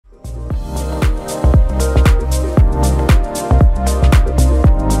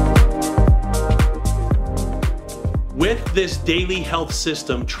this daily health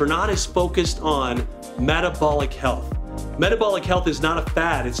system, Trinot is focused on metabolic health. Metabolic health is not a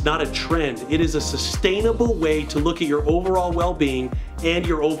fad, it's not a trend. It is a sustainable way to look at your overall well-being and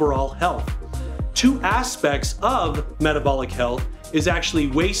your overall health. Two aspects of metabolic health is actually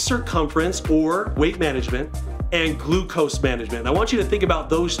waist circumference or weight management and glucose management. I want you to think about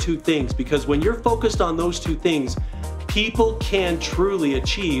those two things, because when you're focused on those two things, people can truly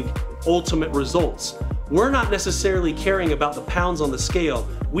achieve ultimate results. We're not necessarily caring about the pounds on the scale.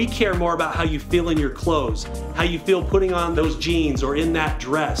 We care more about how you feel in your clothes, how you feel putting on those jeans or in that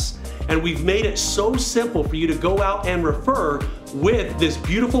dress. And we've made it so simple for you to go out and refer with this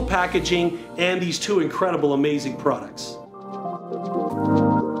beautiful packaging and these two incredible, amazing products.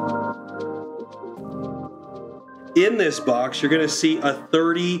 In this box, you're gonna see a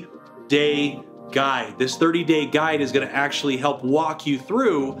 30-day guide. This 30-day guide is gonna actually help walk you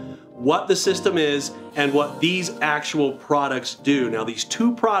through what the system is and what these actual products do. Now, these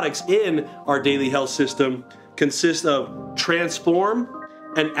two products in our daily health system consist of Transform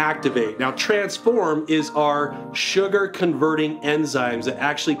and Activate. Now, Transform is our sugar converting enzymes that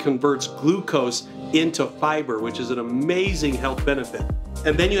actually converts glucose into fiber, which is an amazing health benefit.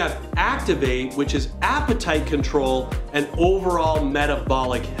 And then you have Activate, which is appetite control and overall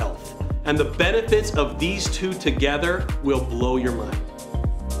metabolic health. And the benefits of these two together will blow your mind.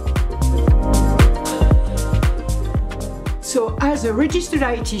 So as a registered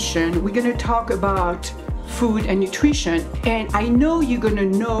dietitian, we're going to talk about food and nutrition, and I know you're going to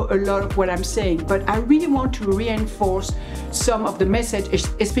know a lot of what I'm saying, but I really want to reinforce some of the message,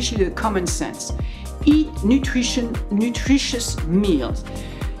 especially the common sense. Eat nutritious meals.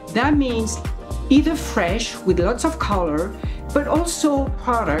 That means either fresh with lots of color, but also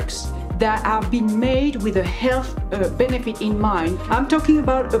products that have been made with a health benefit in mind. I'm talking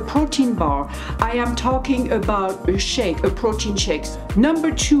about a protein bar. I am talking about a shake, a protein shake.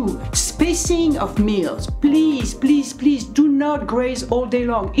 Number two, spacing of meals. Please, please, please do not graze all day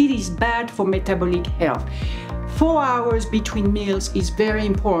long. It is bad for metabolic health. 4 hours between meals is very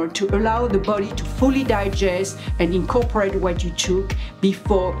important to allow the body to fully digest and incorporate what you took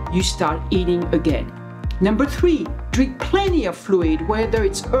before you start eating again. Number three, drink plenty of fluid, whether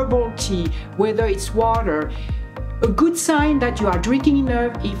it's herbal tea, whether it's water. A good sign that you are drinking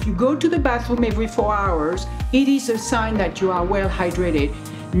enough, if you go to the bathroom every 4 hours, it is a sign that you are well hydrated.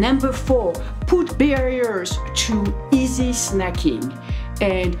 Number four, put barriers to easy snacking.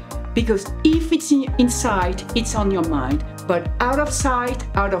 And because if it's in sight, it's on your mind, but out of sight,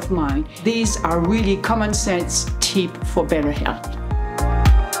 out of mind. These are really common sense tips for better health.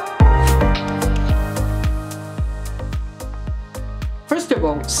 First of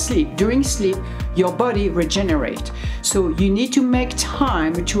all, sleep. During sleep, your body regenerates. So you need to make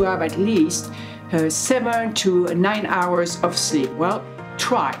time to have at least 7 to 9 hours of sleep. Well,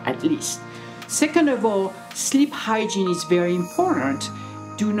 try at least. Second of all, sleep hygiene is very important.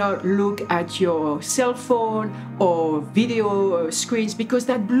 Do not look at your cell phone or video screens, because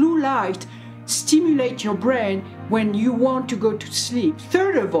that blue light stimulates your brain when you want to go to sleep.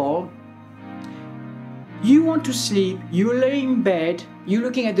 Third of all, you want to sleep, you're laying in bed, you're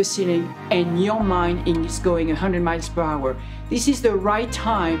looking at the ceiling, and your mind is going 100 miles per hour. This is the right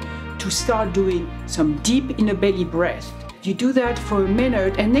time to start doing some deep inner belly breath. You do that for a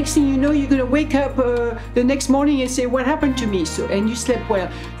minute, and next thing you know, you're gonna wake up the next morning and say, what happened to me? And you slept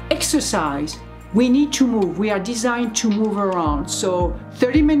well. Exercise. We need to move. We are designed to move around. So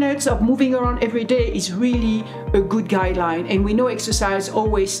 30 minutes of moving around every day is really a good guideline. And we know exercise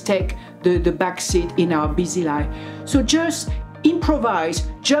always take the back seat in our busy life. So just improvise,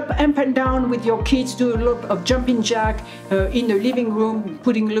 jump up and down with your kids, do a lot of jumping jack in the living room,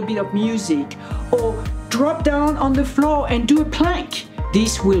 putting a little bit of music, or drop down on the floor and do a plank.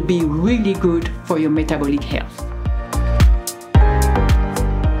 This will be really good for your metabolic health.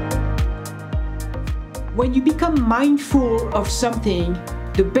 When you become mindful of something,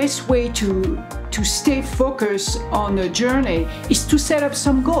 the best way to stay focused on a journey is to set up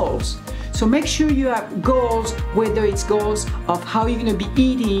some goals. So make sure you have goals, whether it's goals of how you're going to be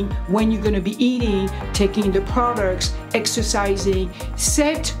eating, when you're going to be eating, taking the products, exercising.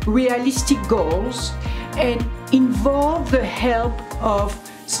 Set realistic goals and involve the help of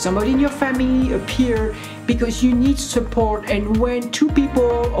somebody in your family, a peer, because you need support. And when 2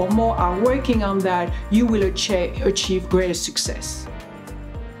 people or more are working on that, you will achieve greater success.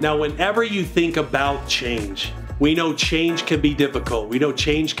 Now, whenever you think about change, we know change can be difficult. We know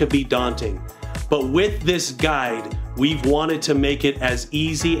change can be daunting. But with this guide, we've wanted to make it as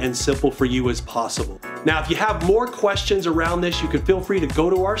easy and simple for you as possible. Now, if you have more questions around this, you can feel free to go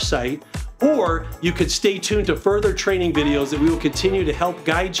to our site, Or you could stay tuned to further training videos that we will continue to help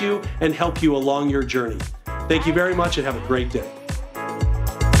guide you and help you along your journey. Thank you very much and have a great day.